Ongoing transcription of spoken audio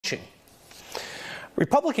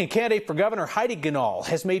Republican candidate for governor Heidi Ganahl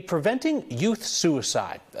has made preventing youth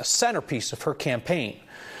suicide a centerpiece of her campaign.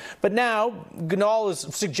 But now, Ganahl is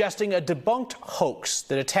suggesting a debunked hoax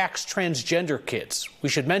that attacks transgender kids. We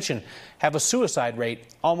should mention, have a suicide rate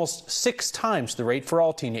almost 6 times the rate for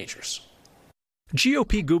all teenagers.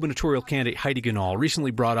 GOP gubernatorial candidate Heidi Ganahl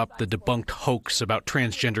recently brought up the debunked hoax about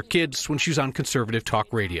transgender kids when she was on conservative talk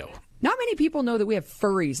radio. Not many people know that we have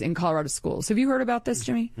furries in Colorado schools. Have you heard about this,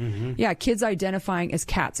 Jimmy? Mm-hmm. Yeah, kids identifying as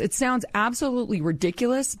cats. It sounds absolutely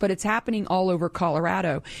ridiculous, but it's happening all over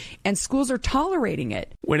Colorado, and schools are tolerating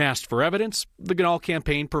it. When asked for evidence, the Ganahl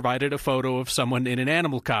campaign provided a photo of someone in an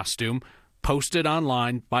animal costume posted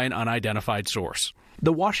online by an unidentified source.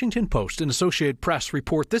 The Washington Post and Associated Press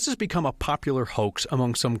report this has become a popular hoax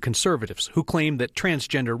among some conservatives who claim that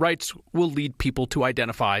transgender rights will lead people to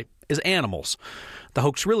identify as animals. The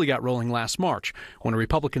hoax really got rolling last March when a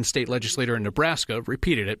Republican state legislator in Nebraska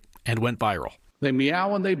repeated it and went viral. They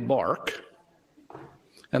meow and they bark,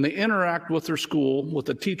 and they interact with their school, with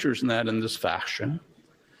the teachers and that in this fashion.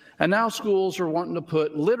 And now schools are wanting to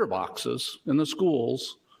put litter boxes in the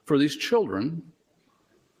schools for these children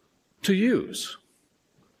to use.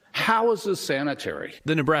 How is this sanitary?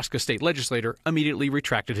 The Nebraska state legislator immediately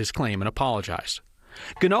retracted his claim and apologized.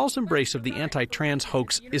 Ganahl's embrace of the anti-trans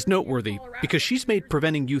hoax is noteworthy because she's made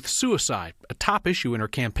preventing youth suicide a top issue in her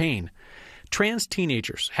campaign. Trans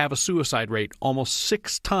teenagers have a suicide rate almost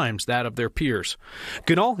 6 times that of their peers.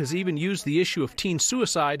 Ganahl has even used the issue of teen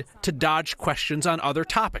suicide to dodge questions on other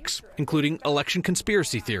topics, including election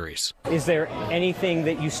conspiracy theories. Is there anything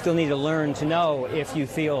that you still need to learn to know if you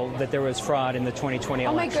feel that there was fraud in the 2020 election?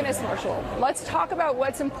 Oh my goodness, Marshall. Let's talk about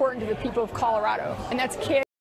what's important to the people of Colorado, and that's kids.